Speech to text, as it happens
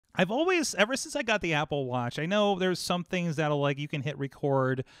I've always, ever since I got the Apple Watch, I know there's some things that'll like you can hit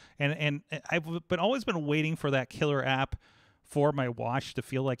record, and I've been always been waiting for that killer app for my watch to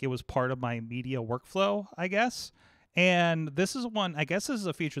feel like it was part of my media workflow, I guess. And this is one, I guess this is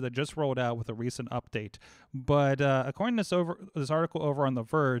a feature that just rolled out with a recent update. But according to this article over on The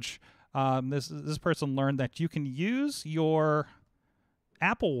Verge, this person learned that you can use your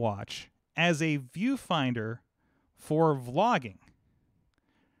Apple Watch as a viewfinder for vlogging.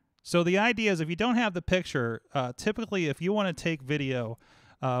 So the idea is if you don't have the picture, typically if you want to take video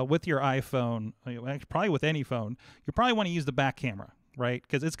with your iPhone, probably with any phone, you probably want to use the back camera, right?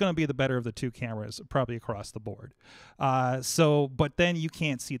 Because it's going to be the better of the two cameras, probably across the board. But then you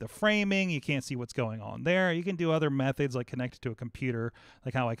can't see the framing, you can't see what's going on there. You can do other methods like connect it to a computer,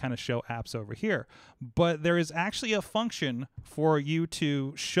 like how I kind of show apps over here. But there is actually a function for you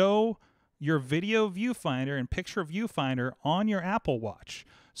to show your video viewfinder and picture viewfinder on your Apple Watch.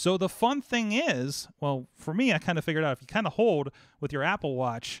 So the fun thing is, well, for me, I kind of figured out if you kind of hold with your Apple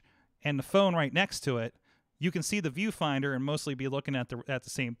Watch and the phone right next to it, you can see the viewfinder and mostly be looking at the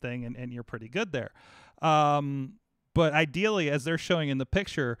same thing, and you're pretty good there. But ideally, as they're showing in the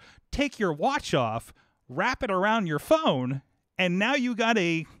picture, take your watch off, wrap it around your phone, and now you got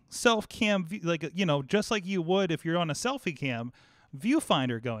a self-cam, just like you would if you're on a selfie cam,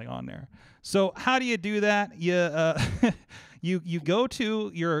 viewfinder going on there. So how do you do that? You go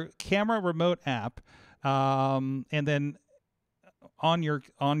to your camera remote app, and then on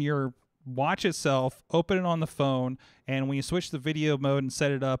your watch itself, open it on the phone, and when you switch the video mode and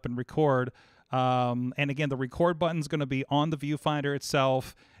set it up and record, and again, the record button is going to be on the viewfinder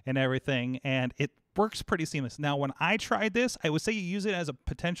itself and everything, and it works pretty seamless. Now, when I tried this, I would say you use it as a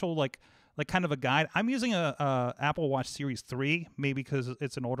potential like kind of a guide. I'm using a Apple Watch Series 3, maybe because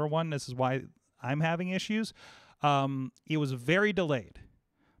it's an older one. This is why I'm having issues. It was very delayed.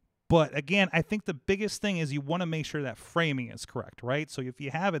 But again, I think the biggest thing is you want to make sure that framing is correct, right? So if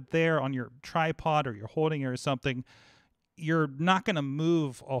you have it there on your tripod or you're holding it or something, you're not going to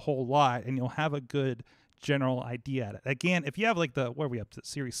move a whole lot and you'll have a good general idea at it. Again, if you have like what are we up to,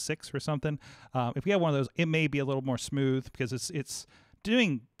 Series 6 or something? If you have one of those, it may be a little more smooth because it's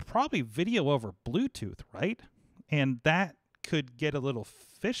doing probably video over Bluetooth, right? And that could get a little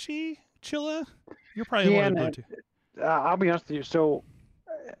fishy, Chilla. You're probably more Bluetooth. I'll be honest with you. So,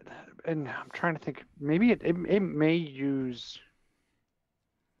 and I'm trying to think. Maybe it may use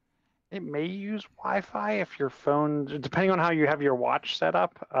Wi-Fi if your phone, depending on how you have your watch set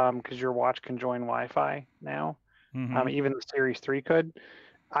up, because your watch can join Wi-Fi now. Mm-hmm. Even the Series 3 could.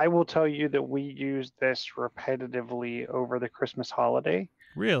 I will tell you that we used this repetitively over the Christmas holiday.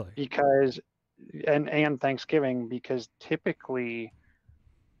 Really? Because, and Thanksgiving, because typically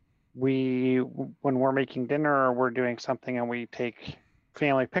when we're making dinner or we're doing something and we take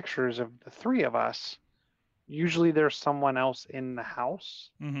family pictures of the three of us, usually there's someone else in the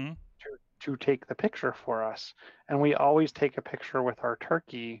house mm-hmm. to take the picture for us. And we always take a picture with our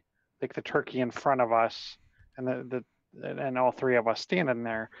turkey, like the turkey in front of us and all three of us standing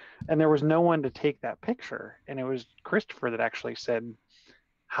there. And there was no one to take that picture. And it was Christopher that actually said,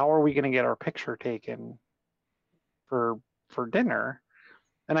 how are we going to get our picture taken for dinner?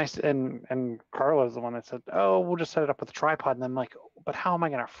 And and Carla's the one that said, oh, we'll just set it up with a tripod. And I'm like, but how am I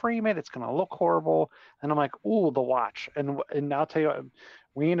going to frame it? It's going to look horrible. And I'm like, ooh, the watch. And I'll tell you,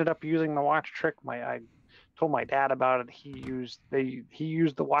 we ended up using the watch trick. I told my dad about it. He used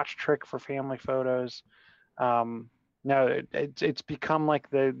the watch trick for family photos. No, it's become like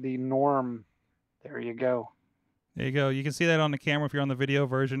the norm. There you go. There you go. You can see that on the camera if you're on the video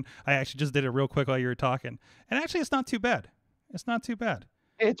version. I actually just did it real quick while you were talking. And actually, it's not too bad. It's not too bad.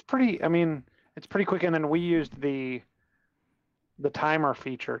 It's pretty quick. And then we used the timer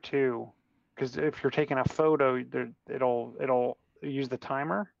feature too, because if you're taking a photo, it'll use the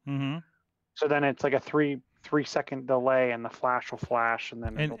timer. Mm-hmm. So then it's like a 3-second delay, and the flash will flash, and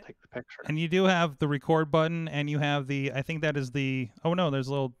then it'll take the picture. And you do have the record button, and you have I think that is oh no, there's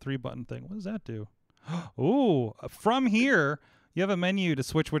a little 3-button thing. What does that do? Ooh, from here, you have a menu to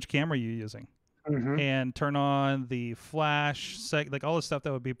switch which camera you're using. Mm-hmm. And turn on the flash, like all the stuff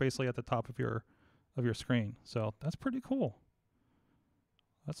that would be basically at the top of your screen. So that's pretty cool.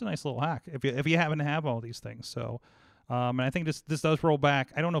 That's a nice little hack if you happen to have all these things. So, and I think this does roll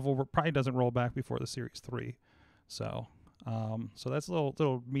back. I don't know if it probably doesn't roll back before the Series 3. So, so that's a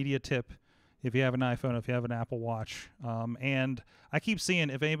little media tip if you have an iPhone, if you have an Apple Watch. And I keep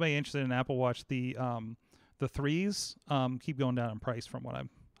seeing if anybody interested in Apple Watch, the 3s keep going down in price from what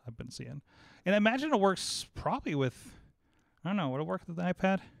I've been seeing. And I imagine it works probably with, I don't know, would it work with the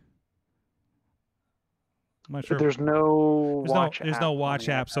iPad? I'm not sure. There's no watch There's app no on watch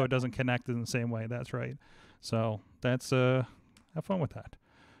the app, so iPad. it doesn't connect in the same way. That's right. So that's have fun with that.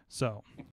 So